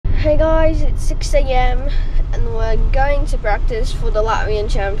Hey guys, it's 6 AM and we're going to practice for the Latvian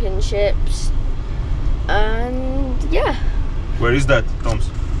Championships. And yeah. Where is that, Toms?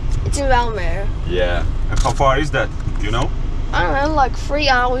 It's in Valmiera. Yeah. And how far is that? Do you know? I don't know, like 3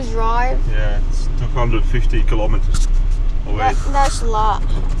 hours drive. Yeah, it's 250 kilometers away. That's a lot.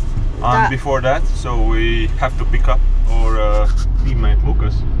 And before that, so we have to pick up our teammate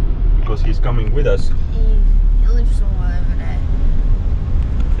Lucas because he's coming with us. He lives somewhere over there.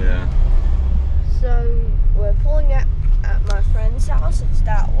 Yeah. So we're pulling up at my friend's house. It's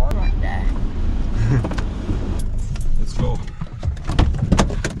that one right there. Let's go.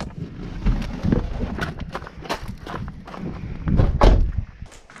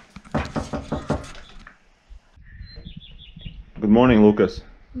 Good morning, Lucas.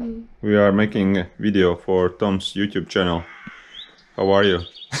 We are making a video for Tom's YouTube channel. How are you?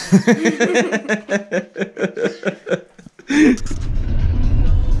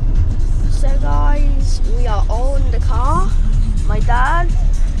 So guys, we are all in the car. My dad,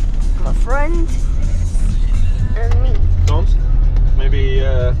 my friend, and me. Toms, maybe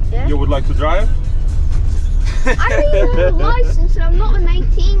you would like to drive? I don't even have a license and I'm not an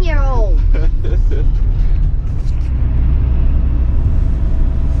 18-year-old.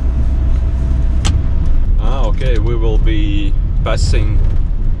 Okay, we will be passing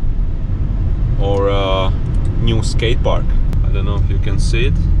our new skate park. I don't know if you can see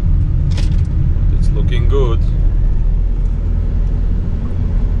it, but it's looking good.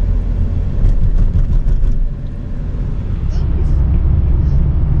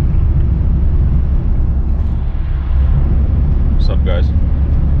 What's up, guys?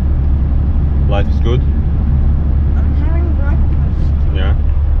 Life is good? I'm having breakfast. Yeah.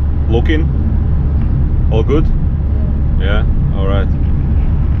 Looking? All good? Yeah? Alright.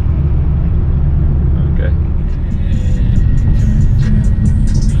 Okay.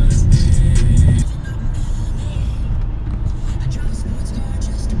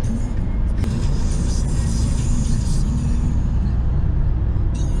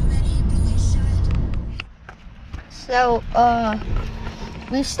 So,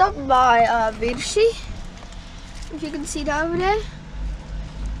 we stopped by Virši, if you can see that over there.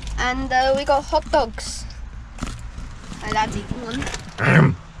 And we got hot dogs. My dad's eating one.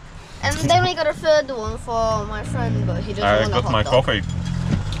 And then we got a third one for my friend, but he doesn't want a hot dog. I got my coffee.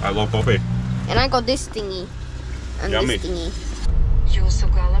 I love coffee. And I got this thingy. And Yummy. this thingy.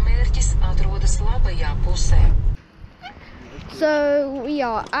 So we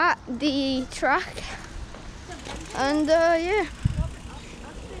are at the track. And yeah.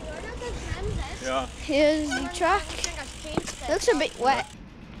 Yeah. Here's the track. Looks a bit wet.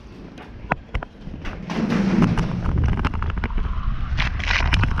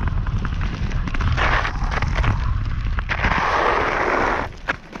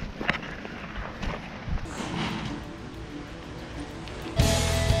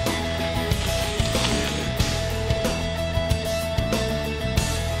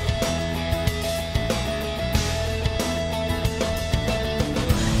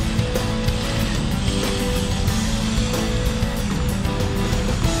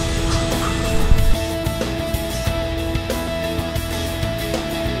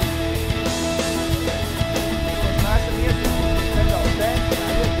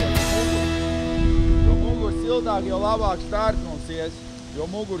 Jo labāk start mums ies, jo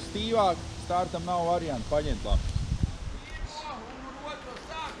mugurs stīvāk, startam nav variantu paņemt labi.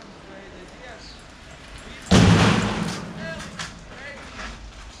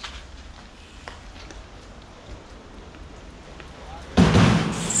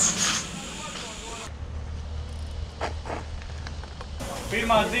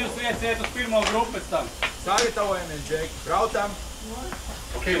 Pirmās divas vietas iet uz pirmo grupu pēc tam. Sagatavojamies, Džeki, braucam.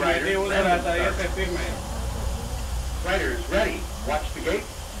 Okay, divi uzvarētāji iet pie pirmajiem. Riders, ready. Watch the gate.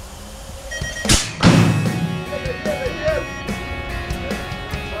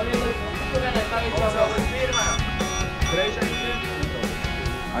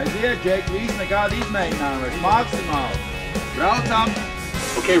 Aiziet, Džeki, viss nekāda izmēģinājuma vairs, maksimāli. Braucam.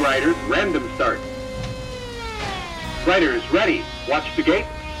 Okay, riders, random start. Riders, ready. Watch the gate.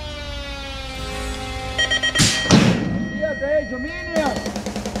 Aiziet, Eidžu, mīniem!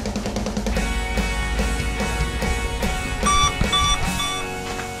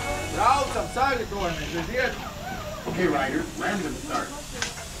 Braucam, sagatavojamies, aiziet! Okay, riders, random start.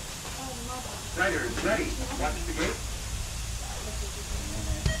 Riders, ready. Watch the gate.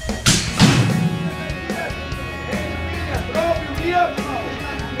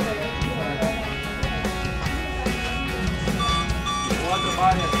 Otra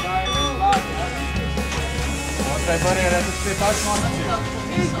barriera, sai, vai lá. Outra barriera, tu se faz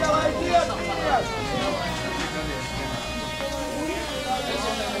uma.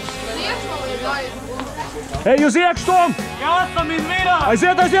 Ej, uz iekšu, Tom! Jāsam ir virā!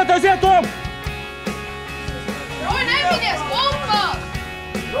 Aiziet, aiziet, aiziet, Tom! Roj, nemīnies, pumpā!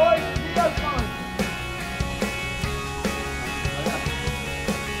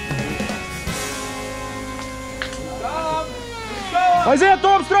 Aiziet,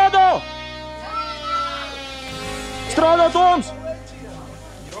 Tom, strādā! Strādā, Toms!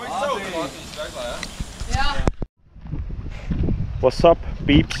 What's up,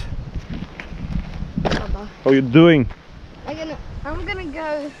 peeps? How you doing? I'm gonna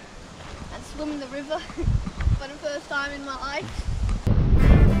go and swim in the river for the first time in my life.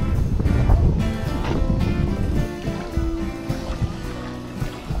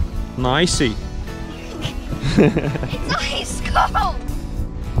 Nicey. It's ice cold!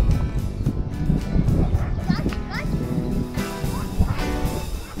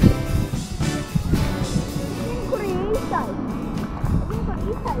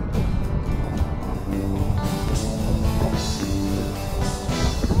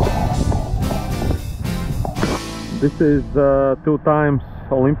 This is 2 times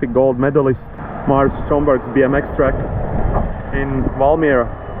Olympic gold medalist Maris Strombergs BMX track in Valmiera.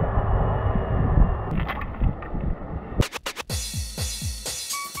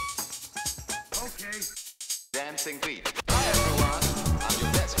 Dancing beat. Hi everyone, I'm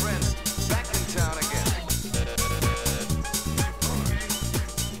your best friend, back in town again.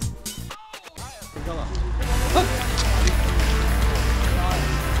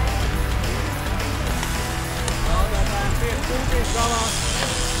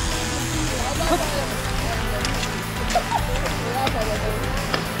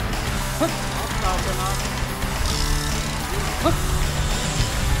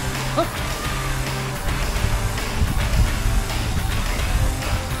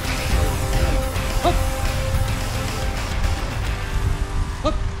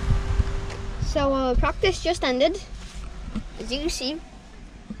 So practice just ended. As you can see,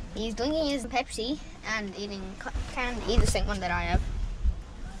 he's drinking his Pepsi and can't eat the same one that I have.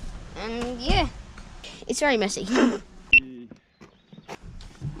 And yeah, it's very messy.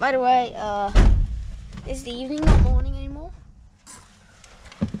 By the way, it's the evening, not morning anymore.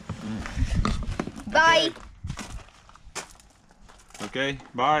 Bye. Okay,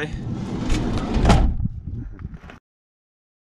 bye.